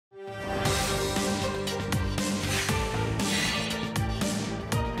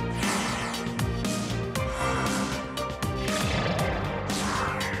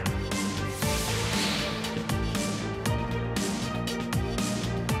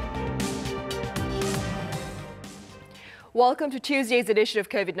Welcome to Tuesday's edition of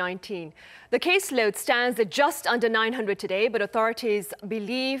COVID-19. The caseload stands at just under 900 today, but authorities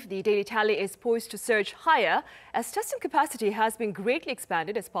believe the daily tally is poised to surge higher as testing capacity has been greatly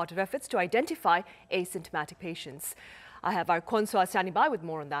expanded as part of efforts to identify asymptomatic patients. I have our Kwon Soa standing by with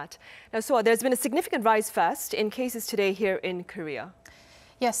more on that. Now, Soa, there's been a significant rise first in cases today here in Korea.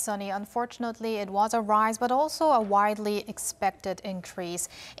 Yes, Sunny. Unfortunately, it was a rise, but also a widely expected increase.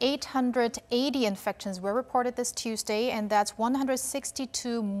 880 infections were reported this Tuesday, and that's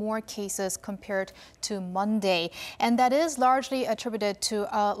 162 more cases compared to Monday. And that is largely attributed to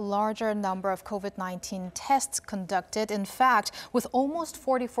a larger number of COVID-19 tests conducted. In fact, with almost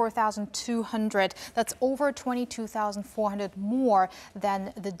 44,200, that's over 22,400 more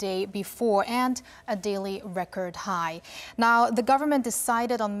than the day before, and a daily record high. Now, the government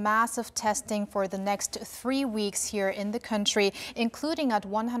decided on massive testing for the next 3 weeks here in the country, including at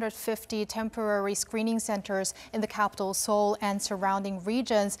 150 temporary screening centers in the capital Seoul and surrounding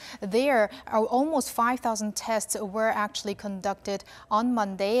regions. There, almost 5,000 tests were actually conducted on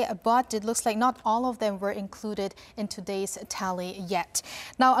Monday, but it looks like not all of them were included in today's tally yet.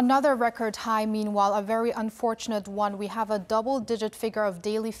 Now, another record high, meanwhile, a very unfortunate one. We have a double-digit figure of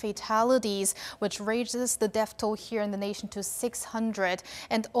daily fatalities, which raises the death toll here in the nation to 600.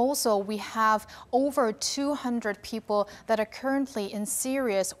 And also, we have over 200 people that are currently in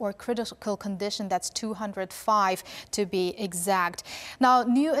serious or critical condition. That's 205 to be exact. Now,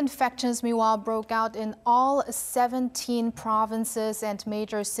 new infections, meanwhile, broke out in all 17 provinces and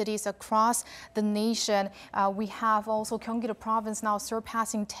major cities across the nation. We have also Gyeonggi province now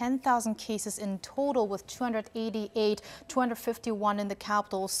surpassing 10,000 cases in total, with 288, 251 in the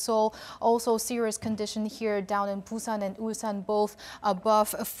capital Seoul. Also, serious condition here down in Busan and Ulsan, both above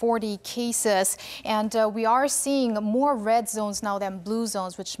 40 cases. And we are seeing more red zones now than blue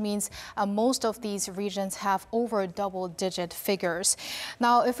zones, which means most of these regions have over double-digit figures.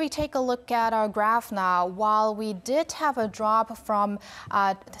 Now, if we take a look at our graph now, while we did have a drop from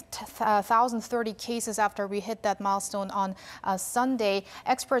 1,030 cases after we hit that milestone on Sunday,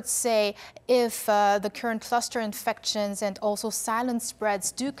 experts say if the current cluster infections and also silent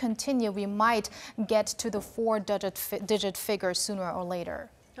spreads do continue, we might get to the four-digit figure sooner or later.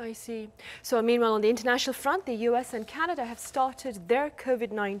 I see. So meanwhile, on the international front, the US and Canada have started their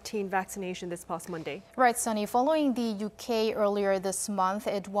COVID-19 vaccination this past Monday. Right, Sunny. Following the UK earlier this month,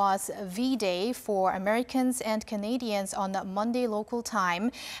 it was V-Day for Americans and Canadians on Monday local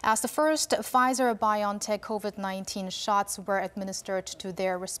time, as the first Pfizer-BioNTech COVID-19 shots were administered to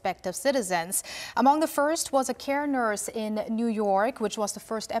their respective citizens. Among the first was a care nurse in New York, which was the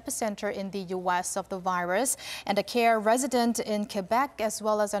first epicenter in the US of the virus, and a care resident in Quebec, as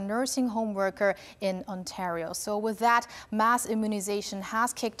well as a nursing home worker in Ontario. So with that, mass immunization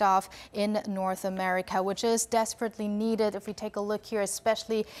has kicked off in North America, which is desperately needed. If we take a look here,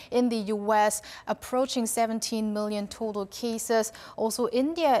 especially in the US, approaching 17 million total cases. Also,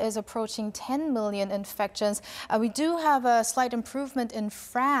 India is approaching 10 million infections. We do have a slight improvement in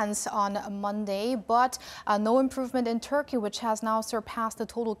France on Monday, but no improvement in Turkey, which has now surpassed the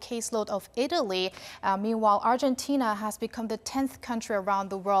total caseload of Italy. Meanwhile, Argentina has become the 10th country around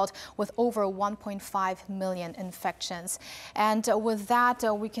the world with over 1.5 million infections. And with that,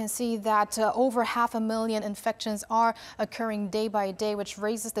 we can see that over 500,000 infections are occurring day by day, which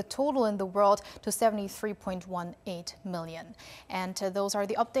raises the total in the world to 73.18 million. And those are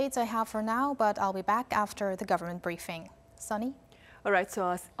the updates I have for now, but I'll be back after the government briefing. Sunny? All right,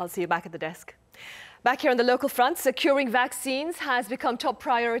 so I'll see you back at the desk. Back here on the local front, securing vaccines has become top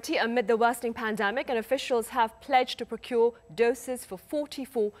priority amid the worsening pandemic, and officials have pledged to procure doses for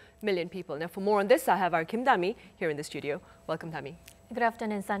 44 million people. Now, for more on this, I have our Kim Dami here in the studio. Welcome, Dami. Good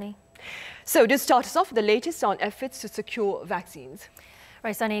afternoon, Sunny. So, to start us off, the latest on efforts to secure vaccines.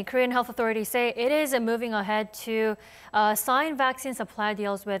 Right, Sunny. Korean health authorities say it is moving ahead to sign vaccine supply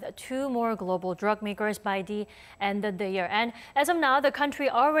deals with 2 more global drug makers by the end of the year. And as of now, the country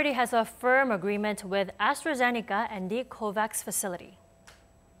already has a firm agreement with AstraZeneca and the COVAX facility.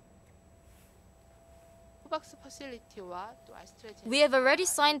 We have already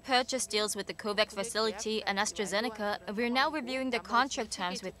signed purchase deals with the COVAX facility and AstraZeneca, and we are now reviewing the contract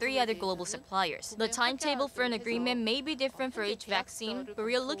terms with 3 other global suppliers. The timetable for an agreement may be different for each vaccine, but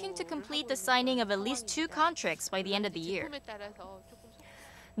we are looking to complete the signing of at least 2 contracts by the end of the year.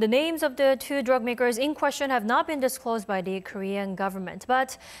 The names of the 2 drug makers in question have not been disclosed by the Korean government,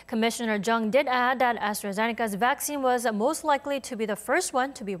 but Commissioner Jung did add that AstraZeneca's vaccine was most likely to be the first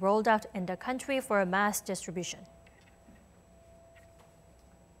one to be rolled out in the country for mass distribution.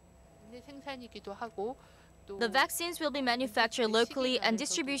 The vaccines will be manufactured locally and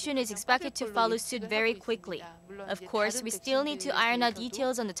distribution is expected to follow suit very quickly. Of course, we still need to iron out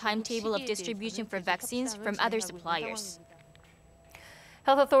details on the timetable of distribution for vaccines from other suppliers.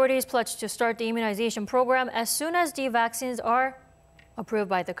 Health authorities pledge to start the immunization program as soon as the vaccines are approved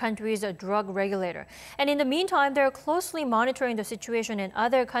by the country's drug regulator. And in the meantime, they're closely monitoring the situation in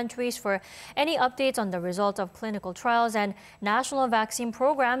other countries for any updates on the results of clinical trials and national vaccine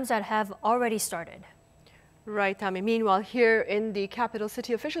programs that have already started. Right, Tammy. Meanwhile, here in the capital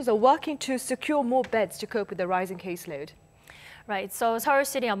city, officials are working to secure more beds to cope with the rising caseload. Right, so Seoul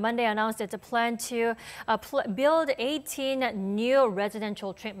City on Monday announced its plan to build 18 new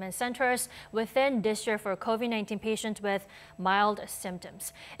residential treatment centers within this year for COVID-19 patients with mild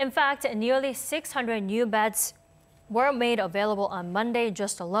symptoms. In fact, nearly 600 new beds were made available on Monday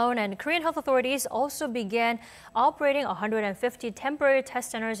just alone, and Korean health authorities also began operating 150 temporary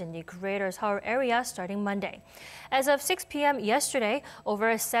test centers in the Greater Seoul area starting Monday. As of 6 p.m. yesterday,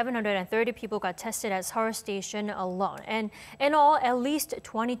 over 730 people got tested at Seoul Station alone. And in all, at least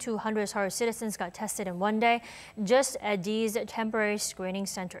 2,200 Seoul citizens got tested in one day just at these temporary screening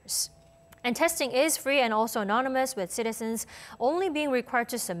centers. And testing is free and also anonymous, with citizens only being required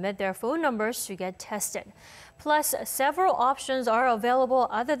to submit their phone numbers to get tested. Plus, several options are available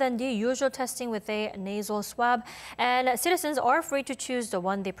other than the usual testing with a nasal swab, and citizens are free to choose the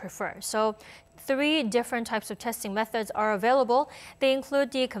one they prefer. So 3 different types of testing methods are available. They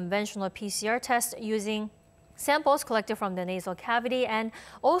include the conventional PCR test using samples collected from the nasal cavity, and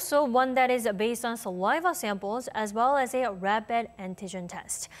also one that is based on saliva samples, as well as a rapid antigen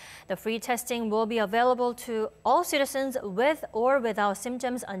test. The free testing will be available to all citizens with or without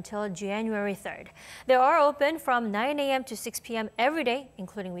symptoms until January 3rd. They are open from 9 a.m. to 6 p.m. every day,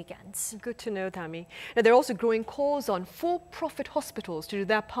 including weekends. Good to know, Tammy. Now, there are also growing calls on for-profit hospitals to do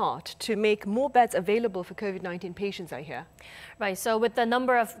their part to make more beds available for COVID-19 patients, I hear. Right, so with the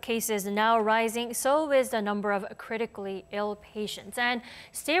number of cases now rising, so is the number of critically ill patients. And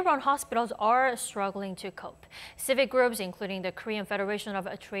state-run hospitals are struggling to cope. Civic groups, including the Korean Federation of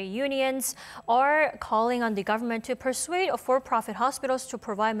Trade Unions, are calling on the government to persuade for-profit hospitals to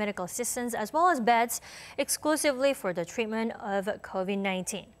provide medical assistance as well as beds exclusively for the treatment of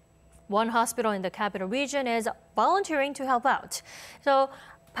COVID-19. One hospital in the capital region is volunteering to help out. So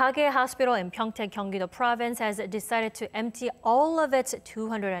Page Hospital in Pyeongtaek, Gyeonggi-do Province has decided to empty all of its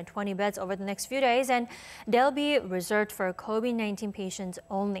 220 beds over the next few days, and they'll be reserved for COVID-19 patients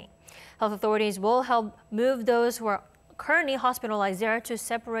only. Health authorities will help move those who are currently hospitalized there to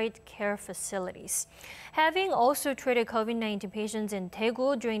separate care facilities. Having also treated COVID-19 patients in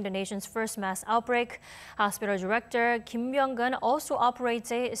Daegu during the nation's first mass outbreak, hospital director Kim Byung-gun also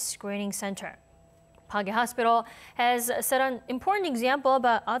operates a screening center. Page Hospital has set an important example,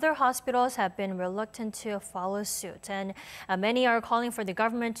 but other hospitals have been reluctant to follow suit. And many are calling for the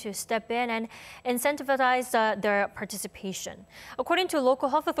government to step in and incentivize their participation. According to local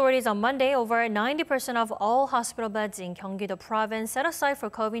health authorities on Monday, over 90% of all hospital beds in Gyeonggi-do Province set aside for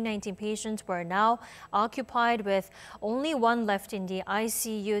COVID-19 patients were now occupied, with only one left in the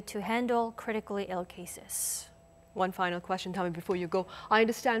ICU to handle critically ill cases. One final question, Tammy, before you go. I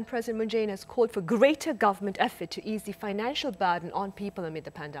understand President Moon Jae-in has called for greater government effort to ease the financial burden on people amid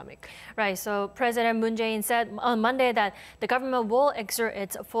the pandemic. Right, so President Moon Jae-in said on Monday that the government will exert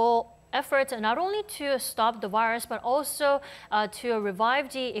its full efforts not only to stop the virus, but also to revive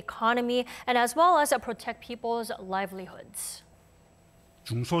the economy and as well as protect people's livelihoods.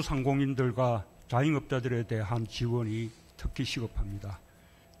 중소상공인들과 자영업자들에 대한 지원이 특히 시급합니다.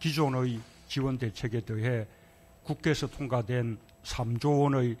 기존의 지원 대책에 더해 국회에서 통과된 3조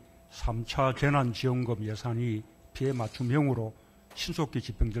원의 3차 재난지원금 예산이 피해 맞춤형으로 신속히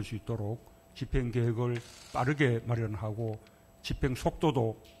집행될 수 있도록 집행 계획을 빠르게 마련하고 집행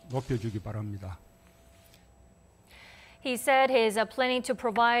속도도 높여주기 바랍니다. He said he's planning to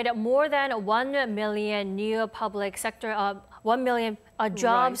provide more than 1 million new public sector, 1 million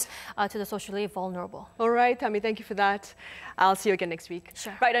jobs to the socially vulnerable. All right, Tammy, thank you for that. I'll see you again next week.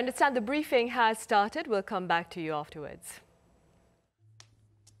 Sure. Right, I understand the briefing has started. We'll come back to you afterwards.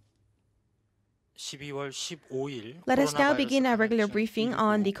 Let us now begin our regular briefing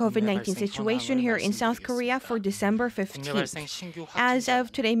on the COVID-19 situation here in South Korea for December 15th. As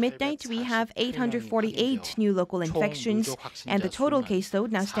of today midnight, we have 848 new local infections, and the total caseload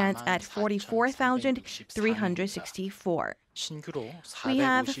now stands at 44,364. We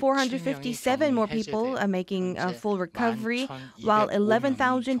have 457 more people making a full recovery, while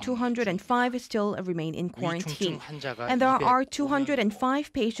 11,205 still remain in quarantine. And there are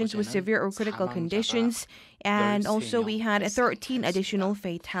 205 patients with severe or critical conditions, and also we had 13 additional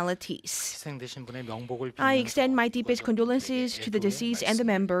fatalities. I extend my deepest condolences to the deceased and the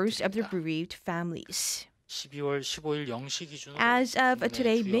members of the bereaved families. As of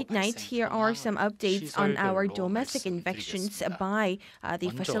today midnight, here are some updates on our domestic infections by the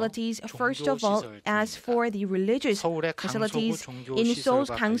facilities. First of all, as for the religious facilities, in Seoul's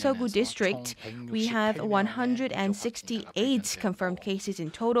Gangseogu district, we have 168 confirmed cases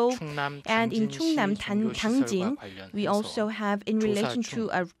in total. And in Chungnam Dangjin, we also have, in relation to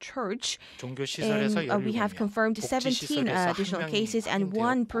a church, we have confirmed 17 additional cases and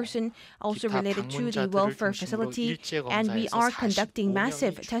one person also related to the welfare facility, and we are conducting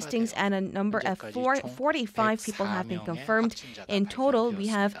massive testings, and a number of 45 people have been confirmed. In total, we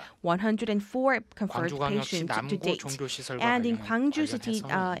have 104 confirmed patients to date. And in Gwangju City,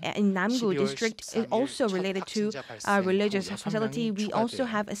 in Namgu district, is also related to a religious facility. We also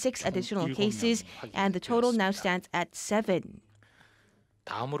have 6 additional cases, and the total now stands at 7.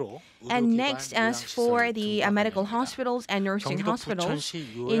 And next, as for the medical hospitals and nursing hospitals,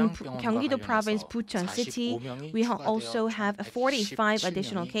 in Gyeonggi-do Province, Bucheon City, we also have 45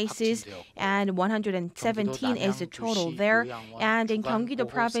 additional cases, and 117 is the total there. And in Gyeonggi-do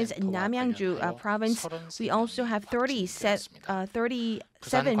Province, Namyangju Province, we also have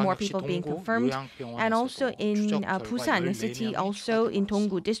 37 more people being confirmed. And also in Busan City, also in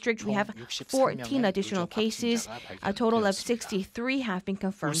Donggu District, we have 14 additional cases. A total of 63 have been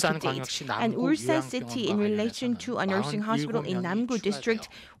confirmed to date. And Ulsan City, in relation to a nursing hospital in Namgu District,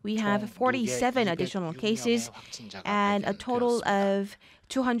 we have 47 additional cases, and a total of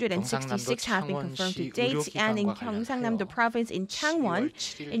 266 have been confirmed to date. And in Gyeongsangnam-do Province in Changwon,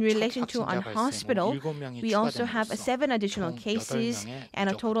 in relation to a hospital, we also have 7 additional cases, and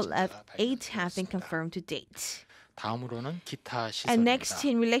a total of 8 have been confirmed to date. And next,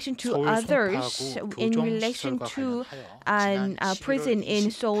 in relation to others, in relation to a prison in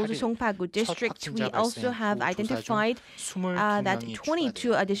Seoul's Songpa-gu district, we also have identified that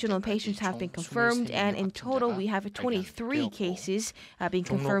 22 additional patients have been confirmed, and in total we have 23 cases being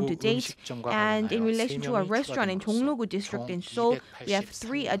confirmed to date. And in relation to a restaurant in Jongno-gu district in Seoul, we have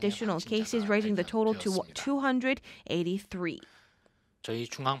 3 additional cases, raising the total to 283.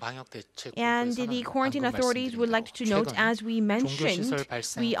 And the quarantine authorities would like to note, as we mentioned,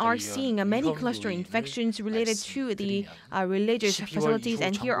 we are seeing many cluster infections related to the religious facilities,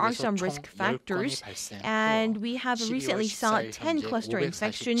 and here are some risk factors. And we have recently saw 10 cluster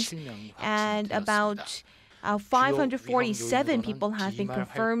infections, and about 547 people have been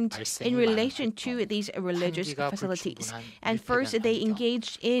confirmed in relation to these religious facilities. And first, they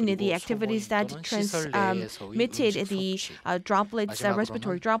engaged in the activities that transmitted the droplets,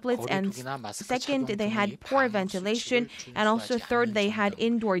 respiratory droplets. And second, they had poor ventilation. And also third, they had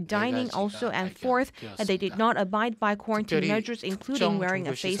indoor dining also. And fourth, they did not abide by quarantine measures, including wearing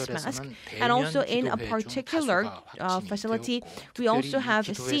a face mask. And also in a particular facility, we also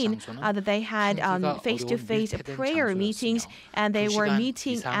have seen that they had face-to-face prayer meetings, and they were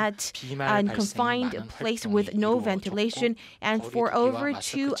meeting at a confined place with no ventilation, and for over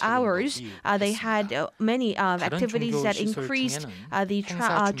 2 hours they had many activities that increased the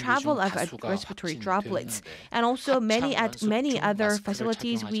travel of respiratory droplets. And also at many other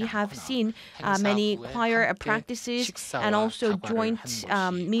facilities we have seen many choir practices and also joint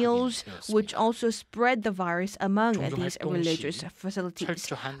meals, which also spread the virus among these religious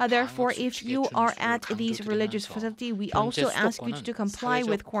facilities. Therefore, if you are at these religious facility, we also ask you to comply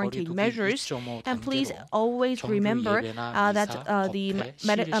with quarantine measures. And please always remember that the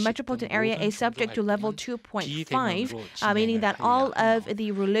metropolitan area is subject to level 2.5, meaning that all of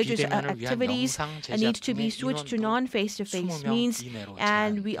the religious activities need to be switched to non-face-to-face means.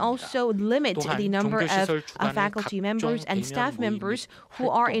 And we also limit the number of faculty members and staff members who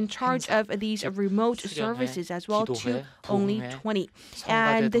are in charge of these remote services as well to only 20.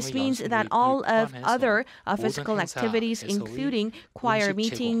 And this means that all of other physical activities, including choir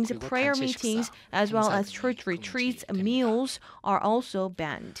meetings, prayer meetings, as well as church retreats, meals, are also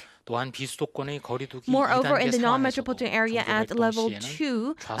banned. Moreover, in the non-metropolitan area at level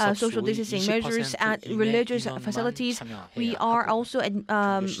 2, social distancing measures at religious facilities, we are also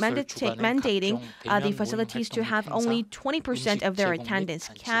mandating the facilities to have only 20% of their attendance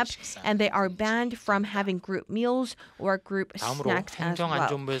capped, and they are banned from having group meals or group snacks as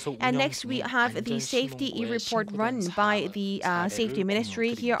well. And next, we have the safety e-report run by the Safety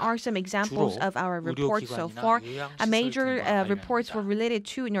Ministry. Here are some examples of our reports so far. Major reports were related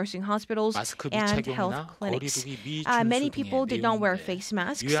to nursing hospitals and health clinics. Many people did not wear face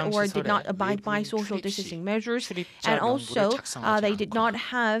masks or did not abide by social distancing measures, and also they did not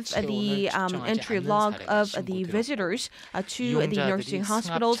have the entry log of the visitors to the nursing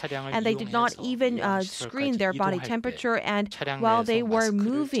hospitals, and they did not even screen their body temperature, and while they were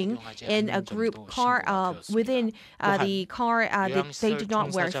moving in a group car within the car, they did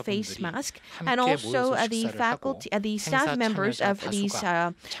not wear face mask. And also the staff members of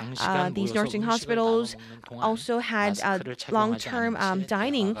these nursing hospitals also had long-term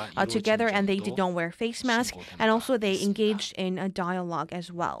dining together, and they did not wear face masks, and also they engaged in a dialogue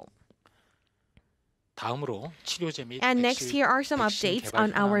as well. And next, here are some updates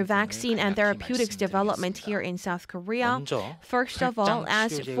on our vaccine and therapeutics development here in South Korea. First of all,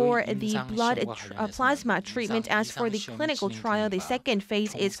 as for the blood plasma treatment, as for the clinical trial, the second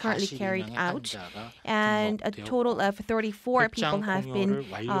phase is currently carried out, and a total of 34 people have been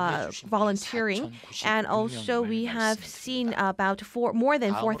volunteering, and also we have seen about more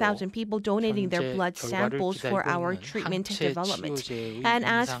than 4,000 people donating their blood samples for our treatment development. And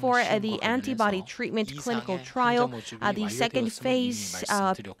as for the antibody treatment clinical trial, the second phase,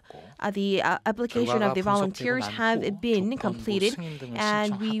 the application of the volunteers have been completed,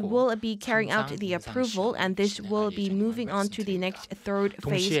 and we will be carrying out the approval, and this will be moving on to the next third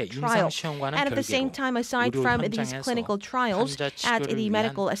phase trial. And at the same time, aside from these clinical trials at the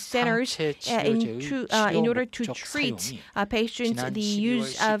medical centers, in order to treat patients, the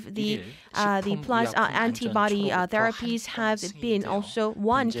use of the antibody therapies have been also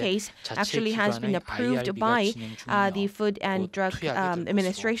one case actually has been approved by the Food and Drug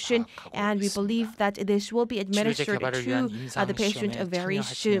Administration, and we believe that this will be administered to the patient very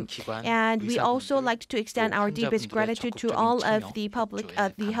soon. And we also like to extend our deepest gratitude to all of the public,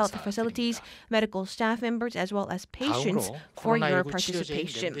 the health facilities, medical staff members, as well as patients for your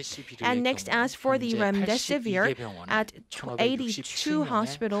participation. And next, as for the remdesivir, at 82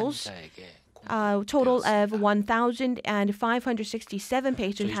 hospitals, total of 1,567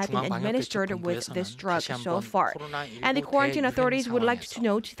 patients have been administered with this drug so far. And the quarantine authorities would like to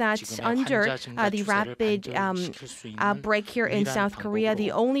note that under the rapid outbreak here in South Korea, the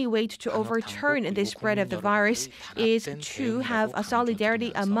only way to overturn the spread of the virus is to have a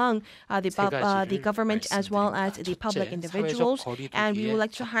solidarity among the government as well as the public individuals. And we would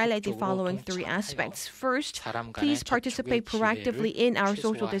like to highlight the following three aspects. First, please participate proactively in our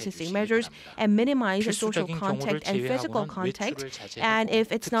social distancing measures and minimize social contact and physical contact. And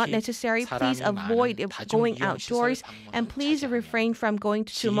if it's not necessary, please avoid going outdoors, and please refrain from going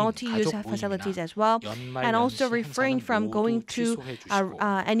to multi-use facilities as well. And also refrain from going to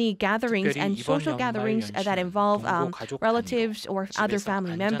any gatherings and social gatherings that involve relatives or other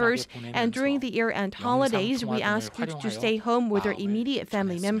family members. And during the year-end holidays, we ask you to stay home with your immediate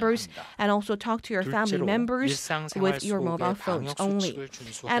family members, and also talk to your family members with your mobile phones only.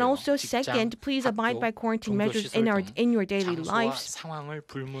 And also, second, please abide by quarantine measures in your daily lives.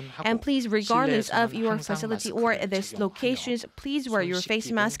 And please, regardless of your facility or this locations, please wear your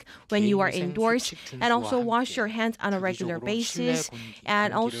face mask when you are indoors, and also wash your hands on a regular basis,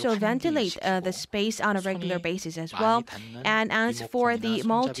 and also ventilate the space on a regular basis as well. And as for the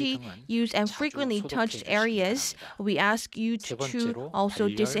multi-use and frequently touched areas, we ask you to also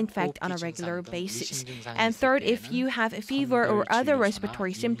disinfect on a regular basis. And third, if you have a fever or other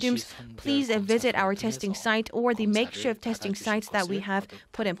respiratory symptoms, please visit our testing site or the makeshift testing sites that we have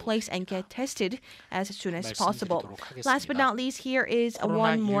put in place and get tested as soon as possible. Last but not least, here is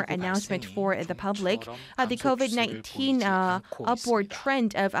one more announcement for the public. The COVID-19 upward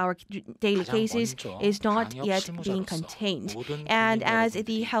trend of our daily cases is not yet being contained. And as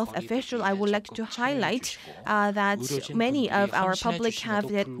the health official, I would like to highlight that many of our public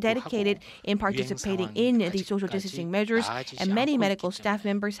have dedicated in participating in the social distancing measures, and many medical staff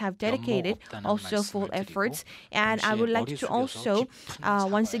members have dedicated vaccinated, also full efforts. And I would like to also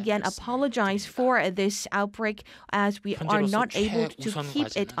once again apologize for this outbreak, as we are not able to keep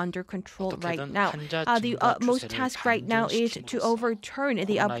it under control right now. The utmost task right now is to overturn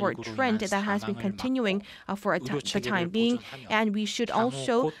the upward trend that has been continuing for the time being, and we should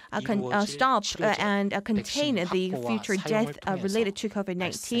also stop and contain the future death related to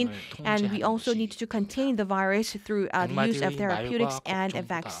COVID-19, and we also need to contain the virus through the use of therapeutics and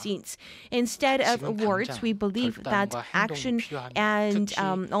vaccines. Instead of words, we believe that action and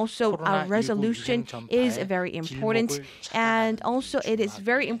also our resolution is very important, and also it is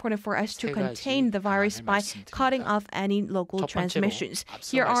very important for us to contain the virus by cutting off any local transmissions.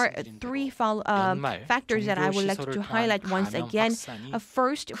 Here are three factors that I would like to highlight once again.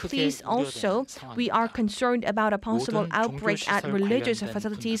 First, please also, we are concerned about a possible outbreak at religious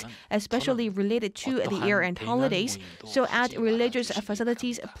facilities, especially related to the year-end holidays. So at religious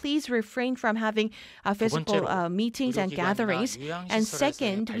facilities, please refrain from having physical meetings and gatherings. And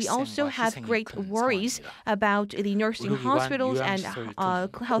second, we also have great worries about the nursing hospitals and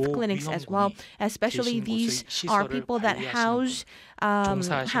health clinics as well. Especially these are people that house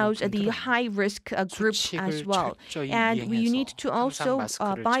the high-risk group as well. And we need to also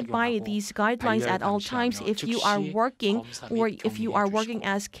abide by these guidelines at all times if you are working or if you are working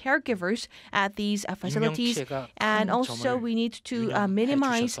as caregivers at these facilities. And also we need to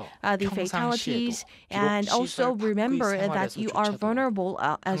minimize the fatalities, and also remember that you are vulnerable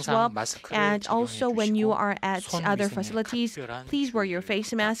as well. And also when you are at other facilities, please wear your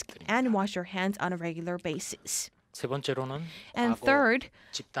face mask and wash your hands on a regular basis. And third,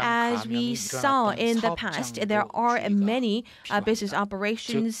 as we saw in the past, there are many business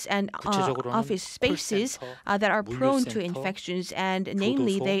operations and office spaces that are prone to infections, and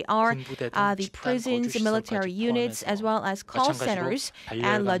namely they are the prisons, military units, as well as call centers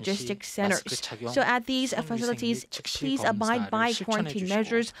and logistics centers. So at these facilities, please abide by quarantine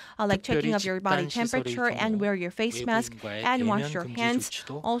measures like checking of your body temperature and wear your face mask and wash your hands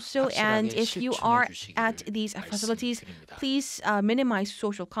also. And if you are at these facilities, please minimize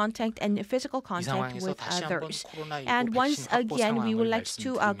social contact and physical contact with others. And once again, we would like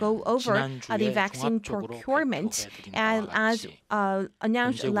to go over the vaccine procurement. And as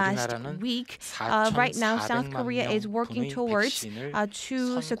announced last week, right now South Korea is working towards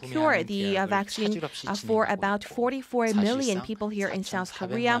to secure the vaccine for about 44 million people here in South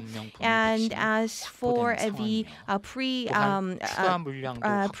Korea. And as for the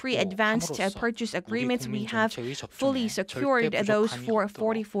pre-advanced purchase agreements, we have fully secured those for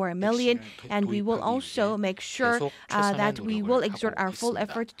 44 million, and we will also make sure that we will exert our full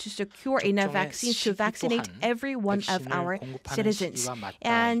effort to secure enough vaccines to vaccinate every one of our citizens.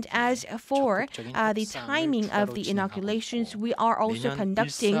 And as for the timing of the inoculations, we are also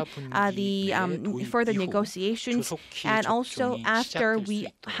conducting the further negotiations, and also after we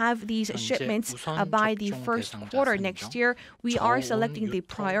have these shipments by the first quarter next year, we are selecting the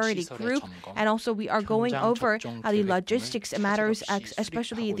priority group, and also we are going over the logistics matters,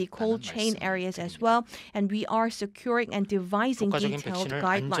 especially the cold chain areas as well, and we are securing and devising detailed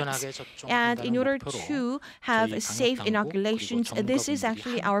guidelines. And in order to have safe inoculations, this is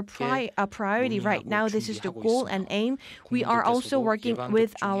actually our priority right now. This is the goal and aim. We are also working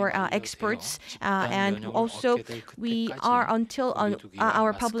with our experts, and also we are until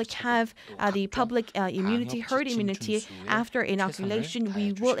our public have the public immunity, herd immunity after inoculation,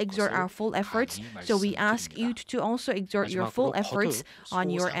 we will exert our full efforts. So we ask you to also exert your full efforts on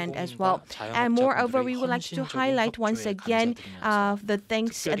your end as well. And moreover, we would like to highlight once again the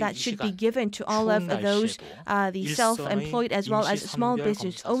thanks that should be given to all of those the self-employed as well as small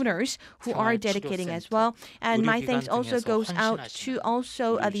business owners who are dedicating as well. And my thanks also goes out to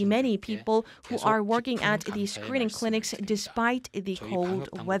also the many people who are working at the screening clinics despite the cold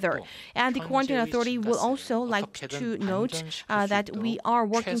weather. And the Quarantine Authority will also like to note that we are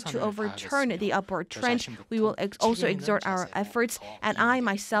working to overturn the upward trend. We will also exert our efforts, and I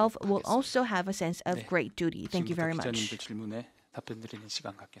myself will also have a sense of great duty. Thank you very much.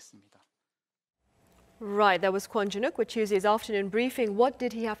 Right, that was Kwon Junuk with Tuesday's afternoon briefing. What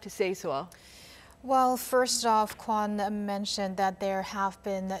did he have to say, Soa? Well, first off, Kwon mentioned that there have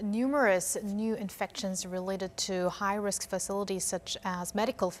been numerous new infections related to high-risk facilities such as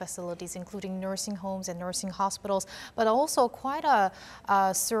medical facilities, including nursing homes and nursing hospitals, but also quite a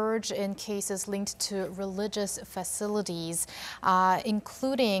surge in cases linked to religious facilities,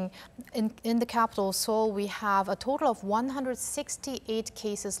 including in the capital, Seoul, we have a total of 168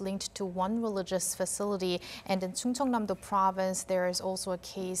 cases linked to one religious facility, and in Chungcheongnam-do province, there is also a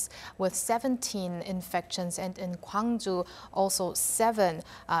case with 17 COVID-19 infections, and in Gwangju, also 7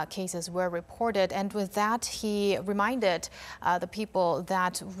 cases were reported. And with that, he reminded the people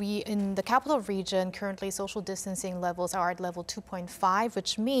that in the capital region, currently social distancing levels are at level 2.5,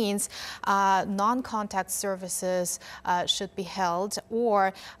 which means non-contact services should be held,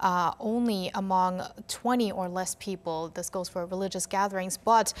 or only among 20 or less people. This goes for religious gatherings,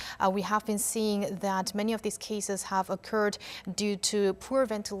 but we have been seeing that many of these cases have occurred due to poor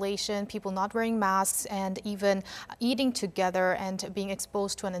ventilation, people not wearing masks, and even eating together and being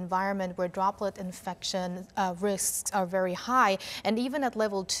exposed to an environment where droplet infection risks are very high. And even at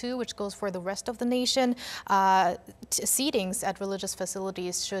level 2, which goes for the rest of the nation, seatings at religious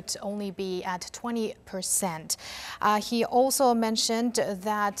facilities should only be at 20%. He also mentioned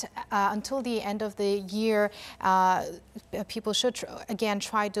that until the end of the year, people should again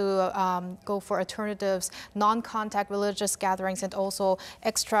try to go for alternatives, non-contact religious gatherings, and also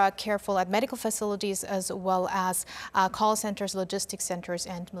extra careful at medical facilities as well as call centers, logistics centers,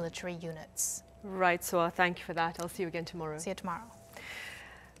 and military units. Right, so thank you for that. I'll see you again tomorrow. See you tomorrow.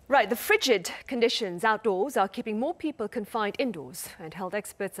 Right, the frigid conditions outdoors are keeping more people confined indoors, and health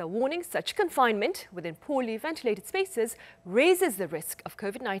experts are warning such confinement within poorly ventilated spaces raises the risk of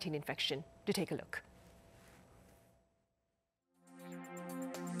COVID-19 infection. Do take a look.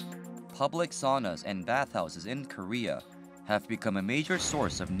 Public saunas and bathhouses in Korea have become a major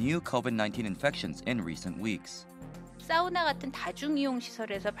source of new COVID-19 infections in recent weeks. 사우나 같은 다중이용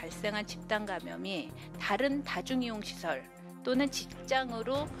시설에서 발생한 집단 감염이 다른 다중이용 시설 또는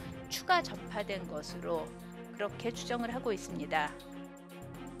직장으로 추가 전파된 것으로 그렇게 추정을 하고 있습니다.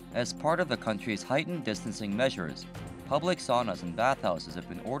 As part of the country's heightened distancing measures, public saunas and bathhouses have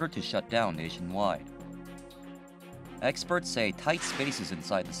been ordered to shut down nationwide. Experts say tight spaces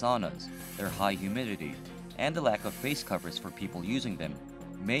inside the saunas, their high humidity, and the lack of face covers for people using them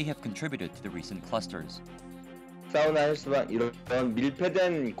may have contributed to the recent clusters. 사우나 헬스방 이런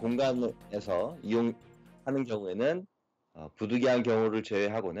밀폐된 공간에서 이용하는 경우에는 부득이한 경우를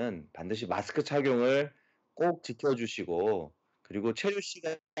제외하고는 반드시 마스크 착용을 꼭 지켜주시고 그리고 체류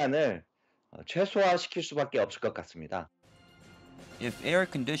시간을 최소화시킬 수밖에 없을 것 같습니다. If air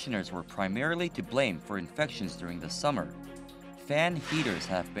conditioners were primarily to blame for infections during the summer, fan heaters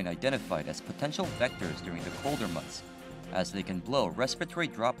have been identified as potential vectors during the colder months, as they can blow respiratory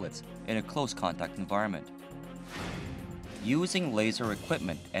droplets in a close contact environment. Using laser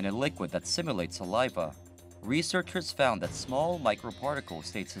equipment and a liquid that simulates saliva, researchers found that small microparticles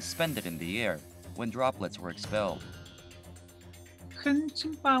stayed suspended in the air when droplets were expelled. 큰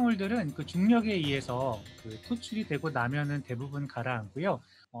침방울들은 그 중력에 의해서 토출이 되고 나면은 대부분 가라앉고요.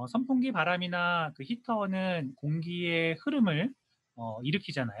 선풍기 바람이나 그 히터는 공기의 흐름을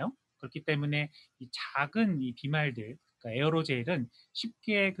일으키잖아요. 그렇기 때문에 이 작은 이 비말들, 그러니까 에어로젤은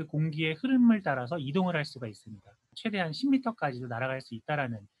쉽게 그 공기의 흐름을 따라서 이동을 할 수가 있습니다. 최대한 10m까지도 날아갈 수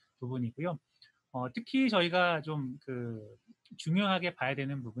있다라는 부분이고요. 특히 저희가 좀 중요하게 봐야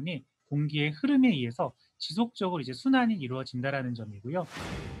되는 부분이 공기의 흐름에 의해서 지속적으로 이제 순환이 이루어진다라는 점이고요.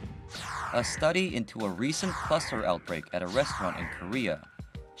 A study into a recent cluster outbreak at a restaurant in Korea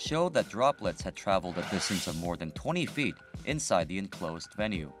showed that droplets had traveled a distance of more than 20 feet inside the enclosed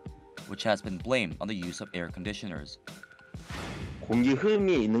venue, which has been blamed on the use of air conditioners. 공기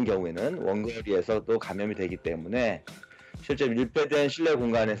흐름이 있는 경우에는 원거리에서도 감염이 되기 때문에 실제 밀폐된 실내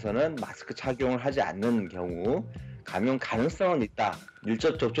공간에서는 마스크 착용을 하지 않는 경우 감염 가능성은 있다.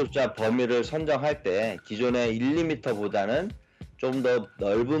 밀접 접촉자 범위를 선정할 때 기존의 1~2m보다는 좀 더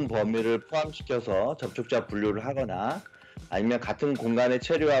넓은 범위를 포함시켜서 접촉자 분류를 하거나 아니면 같은 공간에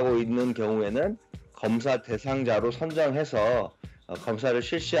체류하고 있는 경우에는 검사 대상자로 선정해서 검사를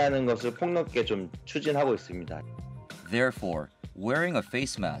실시하는 것을 폭넓게 좀 추진하고 있습니다. Therefore, wearing a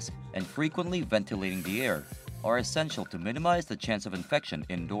face mask and frequently ventilating the air are essential to minimize the chance of infection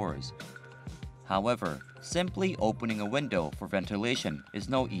indoors. However, simply opening a window for ventilation is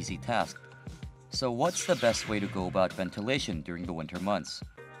no easy task. So what's the best way to go about ventilation during the winter months?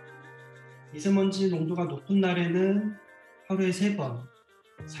 미세먼지 농도가 높은 날에는 하루에 3번,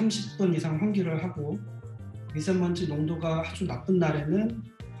 30분 이상 환기를 하고 미세먼지 농도가 아주 나쁜 날에는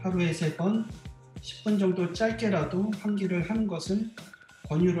하루에 3번, 10분 정도 짧게라도 환기를 하는 것을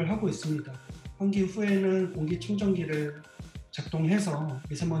권유를 하고 있습니다. 환기 후에는 공기청정기를 작동해서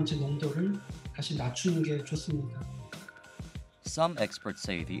미세먼지 농도를 다시 낮추는 게 좋습니다. Some experts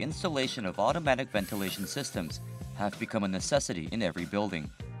say the installation of automatic ventilation systems have become a necessity in every building.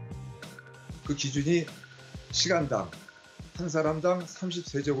 그 기준이 시간당 한 사람당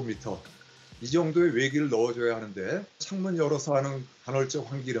 33제곱미터 이 정도의 외기를 넣어줘야 하는데 창문 열어서 하는 간헐적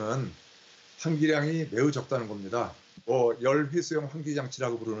환기는 환기량이 매우 적다는 겁니다. 열 회수형 환기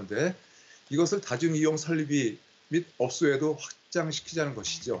장치라고 부르는데 이것을 다중이용 설립이 및 업소에도 확장시키자는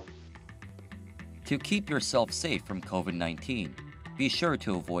것이죠. To keep yourself safe from COVID-19, be sure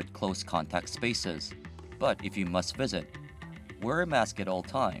to avoid close contact spaces. But if you must visit, wear a mask at all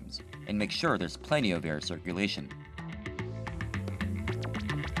times and make sure there's plenty of air circulation.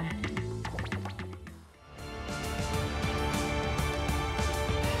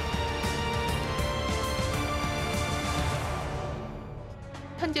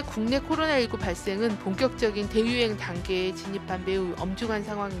 현재 국내 코로나19 발생은 본격적인 대유행 단계에 진입한 매우 엄중한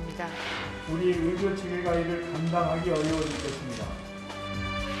상황입니다. 우리 의료 체계가 이를 감당하기 어려워질 것입니다.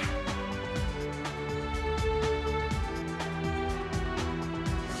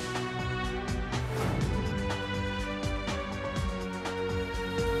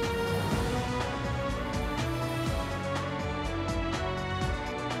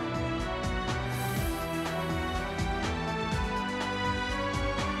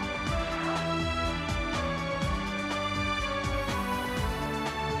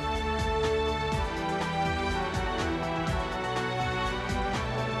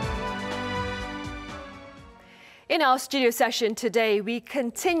 In our studio session today, we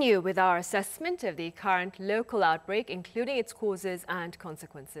continue with our assessment of the current local outbreak, including its causes and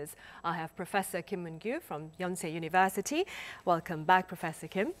consequences. I have Professor Kim Moon-gyu from Yonsei University. Welcome back, Professor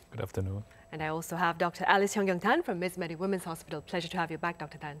Kim. Good afternoon. And I also have Dr. Alice Hyung-Tan from Ms. Mary Women's Hospital. Pleasure to have you back,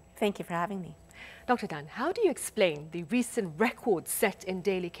 Dr. Tan. Thank you for having me. Dr. Tan, how do you explain the recent records set in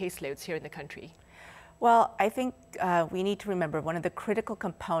daily caseloads here in the country? Well, I think we need to remember one of the critical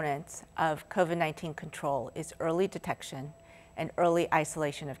components of COVID-19 control is early detection and early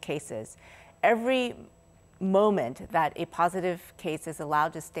isolation of cases. Every moment that a positive case is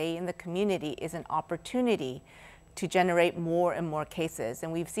allowed to stay in the community is an opportunity to generate more and more cases.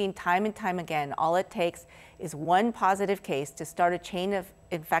 And we've seen time and time again, all it takes is one positive case to start a chain of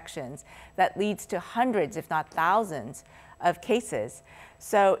infections that leads to hundreds, if not thousands, of cases.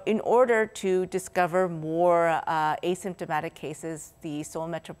 So in order to discover more asymptomatic cases, the Seoul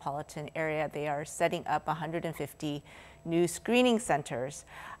metropolitan area, they are setting up 150 new screening centers.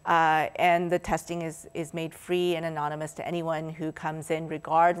 And the testing is made free and anonymous to anyone who comes in,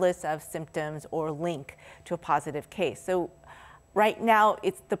 regardless of symptoms or link to a positive case. So right now,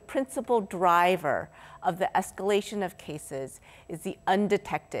 it's the principal driver of the escalation of cases is the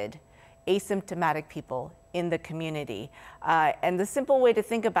undetected asymptomatic people in the community. And the simple way to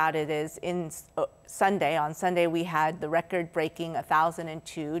think about it is on Sunday we had the record-breaking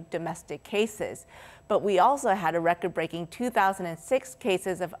 1,002 domestic cases, but we also had a record-breaking 2,006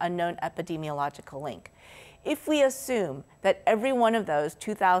 cases of unknown epidemiological link. If we assume that every one of those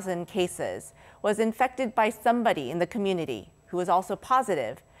 2,000 cases was infected by somebody in the community who was also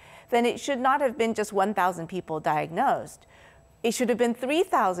positive, then it should not have been just 1,000 people diagnosed. It should have been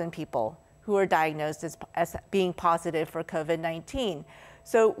 3,000 people who are diagnosed as being positive for COVID-19.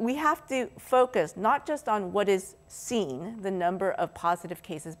 So we have to focus not just on what is seen, the number of positive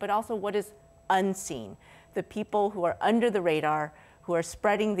cases, but also what is unseen, the people who are under the radar, who are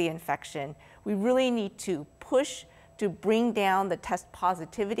spreading the infection. We really need to push to bring down the test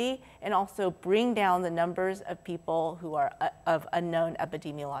positivity and also bring down the numbers of people who are of unknown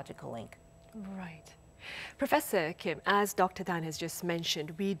epidemiological link. Right. Professor Kim, as Dr. Tan has just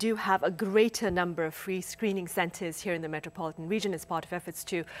mentioned, we do have a greater number of free screening centers here in the metropolitan region as part of efforts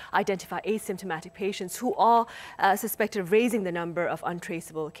to identify asymptomatic patients who are suspected of raising the number of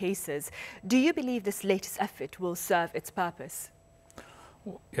untraceable cases. Do you believe this latest effort will serve its purpose?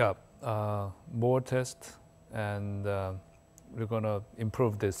 Yeah, more tests and we're going to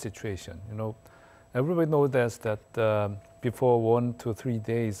improve this situation. You know, everybody knows that before 1 to 3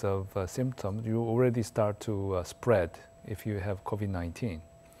 days of symptoms, you already start to spread if you have COVID-19.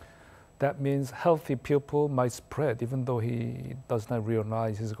 That means healthy people might spread even though he does not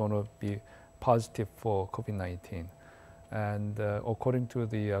realize he's going to be positive for COVID-19. And according to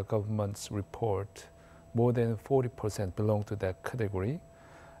the government's report, more than 40% belong to that category.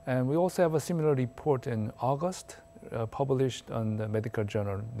 And we also have a similar report in August, published on the medical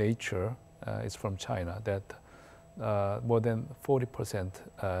journal Nature. It's from China, that more than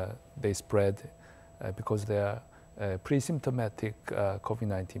 40% they spread because they are pre-symptomatic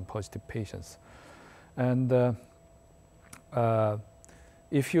COVID-19 positive patients. And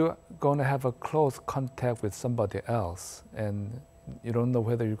if you're going to have a close contact with somebody else and you don't know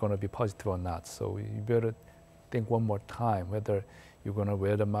whether you're going to be positive or not, so you better think one more time whether you're going to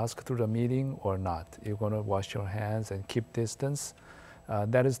wear the mask through the meeting or not. You're going to wash your hands and keep distance.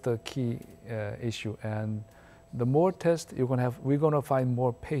 That is the key issue. And the more tests you're going to have, we're going to find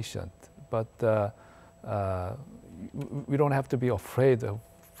more patients. But we don't have to be afraid of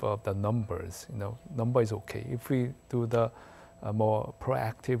the numbers. Number is okay. If we do the more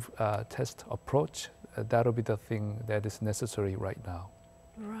proactive test approach, that'll be the thing that is necessary right now.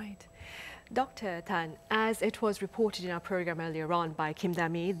 Right. Dr. Tan, as it was reported in our program earlier on by Kim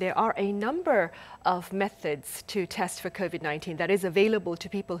Da-mi, there are a number of methods to test for COVID-19 that is available to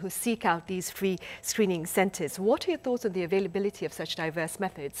people who seek out these free screening centers. What are your thoughts on the availability of such diverse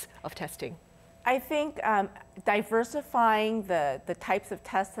methods of testing? I think diversifying the types of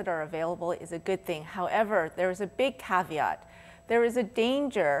tests that are available is a good thing. However, there is a big caveat. There is a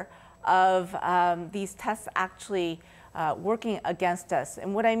danger of these tests actually working against us.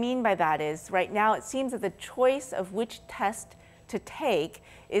 And what I mean by that is, right now it seems that the choice of which test to take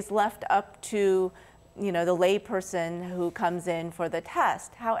is left up to the layperson who comes in for the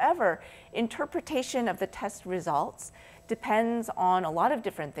test. However, interpretation of the test results depends on a lot of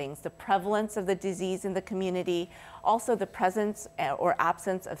different things: the prevalence of the disease in the community, also the presence or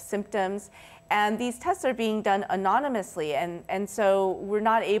absence of symptoms. And these tests are being done anonymously, and so we're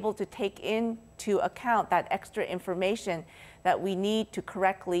not able to take into account that extra information that we need to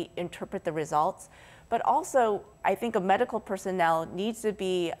correctly interpret the results. But also, I think a medical personnel needs to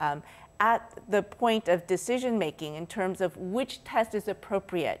be at the point of decision making in terms of which test is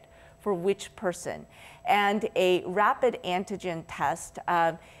appropriate for which person. And a rapid antigen test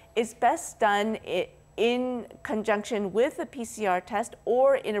is best done in conjunction with a PCR test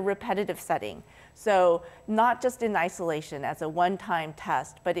or in a repetitive setting. So not just in isolation as a one-time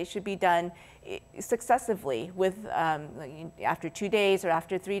test, but it should be done successively with after 2 days or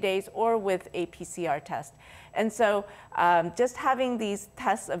after 3 days, or with a PCR test. And so just having these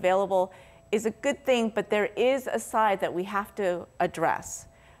tests available is a good thing, but there is a side that we have to address,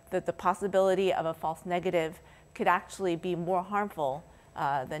 that the possibility of a false negative could actually be more harmful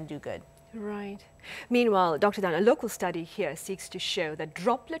than do good. Right. Meanwhile, Dr. Dan, a local study here seeks to show that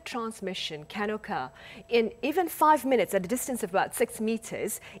droplet transmission can occur in even 5 minutes at a distance of about 6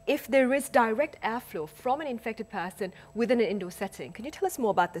 meters if there is direct airflow from an infected person within an indoor setting. Can you tell us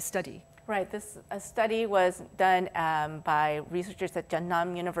more about this study? Right. This study was done by researchers at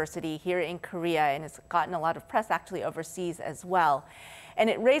Jeonnam University here in Korea, and it's gotten a lot of press actually overseas as well. And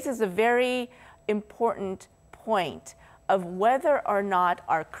it raises a very important point of whether or not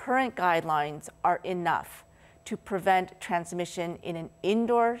our current guidelines are enough to prevent transmission in an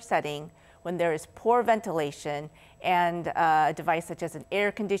indoor setting when there is poor ventilation and a device such as an air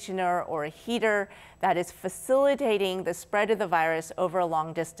conditioner or a heater that is facilitating the spread of the virus over a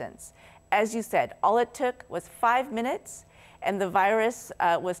long distance. As you said, all it took was 5 minutes, and the virus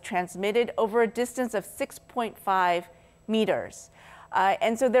was transmitted over a distance of 6.5 meters.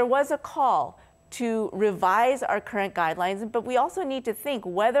 And so there was a call to revise our current guidelines, but we also need to think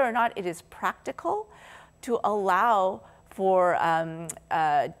whether or not it is practical to allow for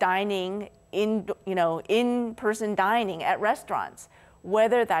dining in-person dining at restaurants,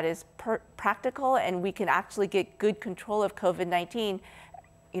 whether that is practical and we can actually get good control of COVID-19,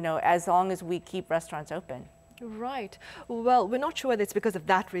 as long as we keep restaurants open. Right. Well, we're not sure whether it's because of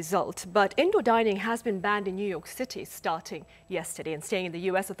that result, but indoor dining has been banned in New York City starting yesterday. And staying in the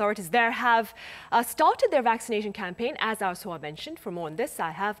U.S., authorities there have started their vaccination campaign, as our Soa mentioned. For more on this,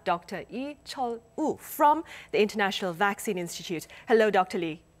 I have Dr. Lee Chol-woo from the International Vaccine Institute. Hello, Dr.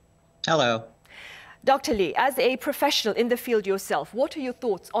 Lee. Hello. Dr. Lee, as a professional in the field yourself, what are your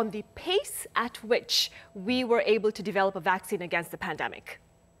thoughts on the pace at which we were able to develop a vaccine against the pandemic?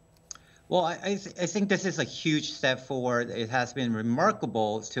 Well, I think this is a huge step forward. It has been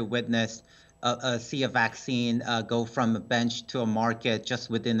remarkable to witness see a vaccine go from a bench to a market just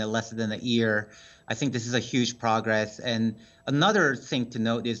within less than a year. I think this is a huge progress. And another thing to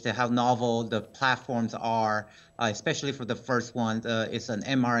note is how novel the platforms are, especially for the first one. It's an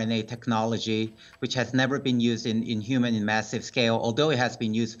mRNA technology, which has never been used in human in massive scale, although it has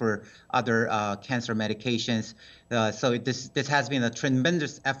been used for other cancer medications. So this has been a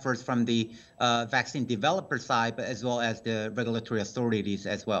tremendous effort from the vaccine developer side, but as well as the regulatory authorities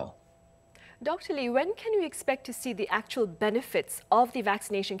as well. Dr. Lee, when can we expect to see the actual benefits of the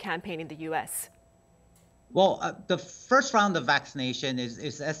vaccination campaign in the U.S.? Well, the first round of vaccination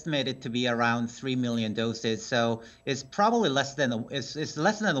is estimated to be around 3 million doses. So it's probably less than it's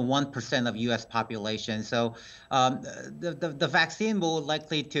less than 1% of U.S. population. So the vaccine will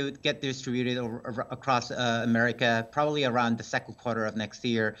likely to get distributed across America probably around the second quarter of next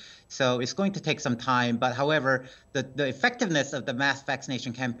year. So it's going to take some time. But however, the effectiveness of the mass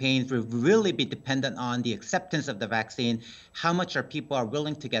vaccination campaigns will really be dependent on the acceptance of the vaccine. How much people are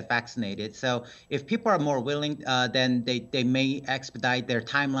willing to get vaccinated. So if people are more willing, then they may expedite their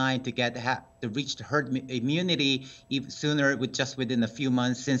timeline to reach the herd immunity even sooner, within a few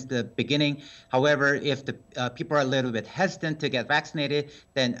months since the beginning. However, if the people are a little bit hesitant to get vaccinated,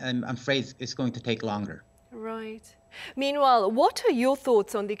 then I'm afraid it's going to take longer. Right. Meanwhile, what are your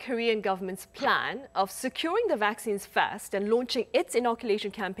thoughts on the Korean government's plan of securing the vaccines fast and launching its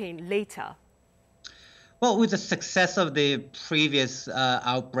inoculation campaign later? Well, with the success of the previous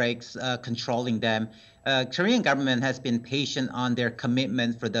outbreaks, controlling them, Korean government has been patient on their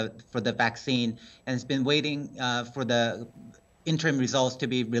commitment for the vaccine and has been waiting for the interim results to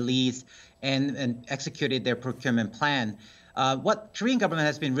be released and executed their procurement plan. What Korean government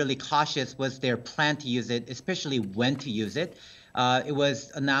has been really cautious was their plan to use it, especially when to use it. It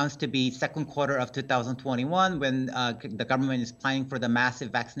was announced to be second quarter of 2021 when the government is planning for the massive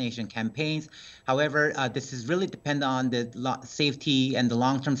vaccination campaigns. However, this is really dependent on the safety and the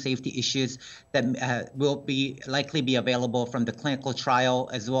long-term safety issues that will likely be available from the clinical trial,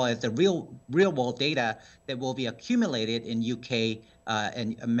 as well as the real-world data that will be accumulated in UK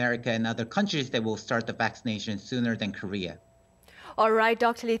and America and other countries that will start the vaccination sooner than Korea. All right,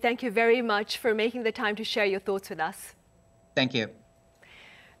 Dr. Lee, thank you very much for making the time to share your thoughts with us. Thank you.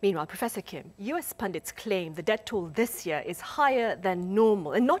 Meanwhile, Professor Kim, US pundits claim the death toll this year is higher than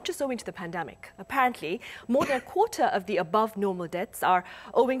normal, and not just owing to the pandemic. Apparently, more than a quarter of the above normal deaths are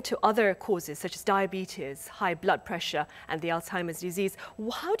owing to other causes such as diabetes, high blood pressure, and the Alzheimer's disease.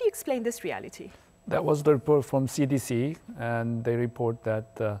 How do you explain this reality? That was the report from CDC, and they report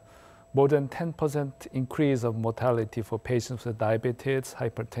that more than 10% increase of mortality for patients with diabetes,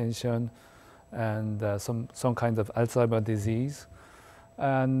 hypertension, and some kind of Alzheimer's disease.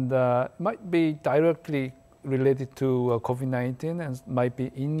 And might be directly related to COVID-19 and might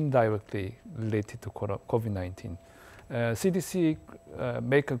be indirectly related to COVID-19. CDC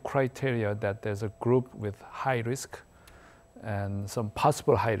make a criteria that there's a group with high risk and some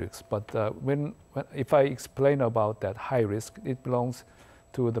possible high risk. But if I explain about that high risk, it belongs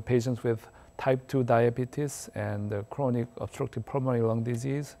to the patients with type 2 diabetes and chronic obstructive pulmonary lung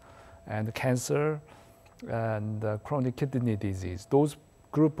disease and cancer and chronic kidney disease. Those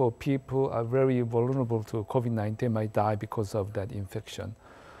group of people are very vulnerable to COVID-19, might die because of that infection.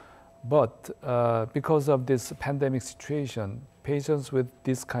 But because of this pandemic situation, patients with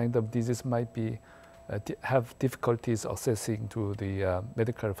this kind of disease might be have difficulties accessing to the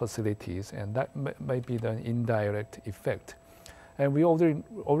medical facilities, and that might be the indirect effect. And we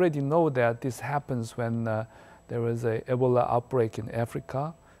already know that this happens when there was an Ebola outbreak in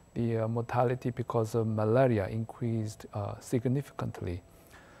Africa. The mortality because of malaria increased significantly.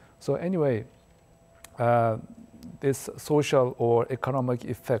 So anyway, this social or economic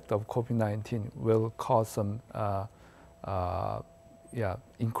effect of COVID-19 will cause some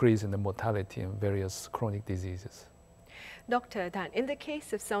increase in the mortality in various chronic diseases. Dr. Dan, in the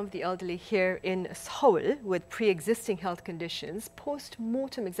case of some of the elderly here in Seoul with pre-existing health conditions,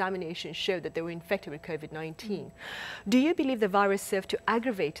 post-mortem examinations showed that they were infected with COVID-19. Do you believe the virus served to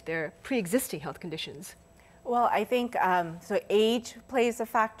aggravate their pre-existing health conditions? Well, I think so age plays a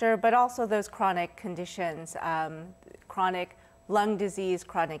factor, but also those chronic conditions, chronic lung disease,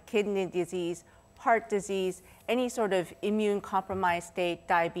 chronic kidney disease, heart disease, any sort of immune compromised state,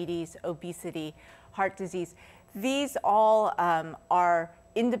 diabetes, obesity, heart disease. These all are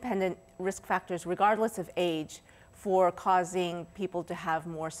independent risk factors, regardless of age, for causing people to have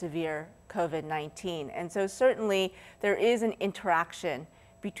more severe COVID-19. And so certainly there is an interaction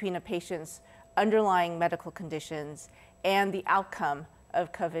between a patient's underlying medical conditions and the outcome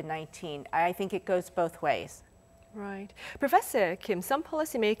of COVID-19. I think it goes both ways. Right. Professor Kim, some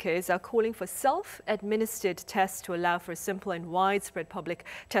policymakers are calling for self-administered tests to allow for simple and widespread public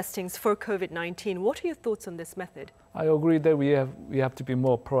testings for COVID-19. What are your thoughts on this method? I agree that we have to be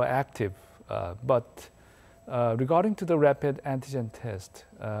more proactive. But regarding to the rapid antigen test,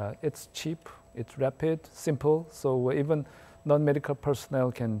 it's cheap, it's rapid, simple, so even non-medical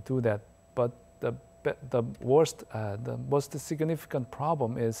personnel can do that. But the most significant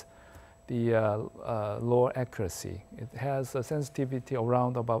problem is the lower accuracy. It has a sensitivity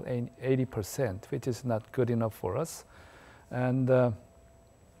around about 80%, which is not good enough for us. And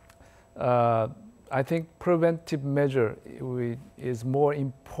I think preventive measure is more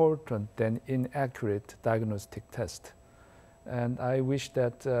important than inaccurate diagnostic test. And I wish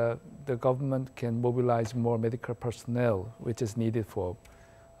that the government can mobilize more medical personnel, which is needed for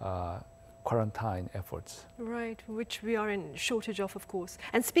quarantine efforts. Right, which we are in shortage of course.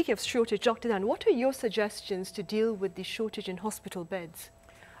 And speaking of shortage, Dr. Dan, what are your suggestions to deal with the shortage in hospital beds?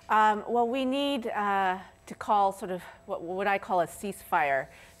 Well, we need to call sort of what I call a ceasefire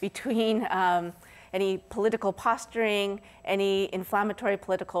between any political posturing, any inflammatory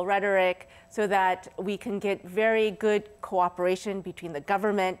political rhetoric, so that we can get very good cooperation between the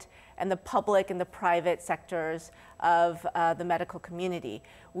government and the public and the private sectors of the medical community.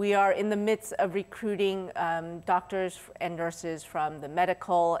 We are in the midst of recruiting doctors and nurses from the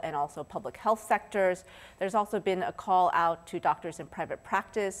medical and also public health sectors. There's also been a call out to doctors in private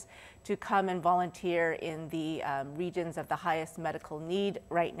practice to come and volunteer in the regions of the highest medical need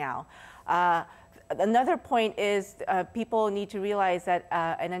right now. Another point is people need to realize that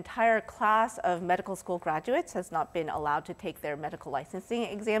an entire class of medical school graduates has not been allowed to take their medical licensing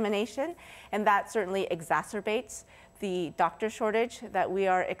examination, and that certainly exacerbates the doctor shortage that we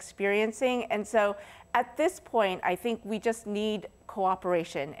are experiencing. And so at this point, I think we just need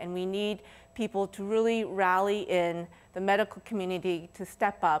cooperation, and we need people to really rally in the medical community to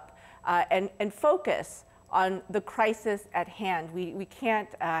step up and focus on the crisis at hand. We can't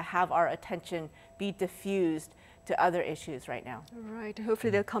have our attention be diffused to other issues right now. Right, hopefully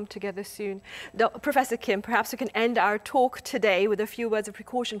they'll come together soon. Professor Kim, perhaps we can end our talk today with a few words of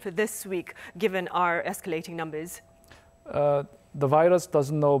precaution for this week, given our escalating numbers. The virus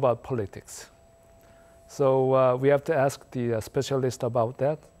doesn't know about politics. So we have to ask the specialist about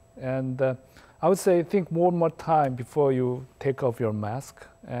that. And I would say think more time before you take off your mask,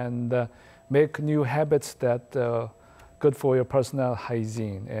 and make new habits that good for your personal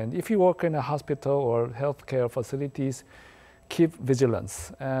hygiene. And if you work in a hospital or healthcare facilities, keep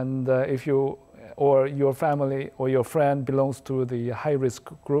vigilance. And if you or your family or your friend belongs to the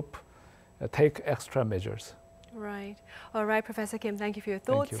high-risk group, take extra measures. Right. All right, Professor Kim, thank you for your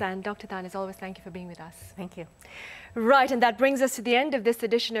thoughts. Thank you. And Dr. Tan, as always, thank you for being with us. Thank you. Right, and that brings us to the end of this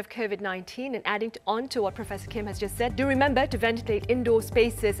edition of COVID-19. And adding on to what Professor Kim has just said, do remember to ventilate indoor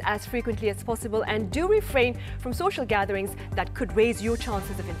spaces as frequently as possible, and do refrain from social gatherings that could raise your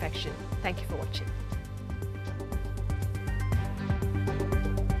chances of infection. Thank you for watching.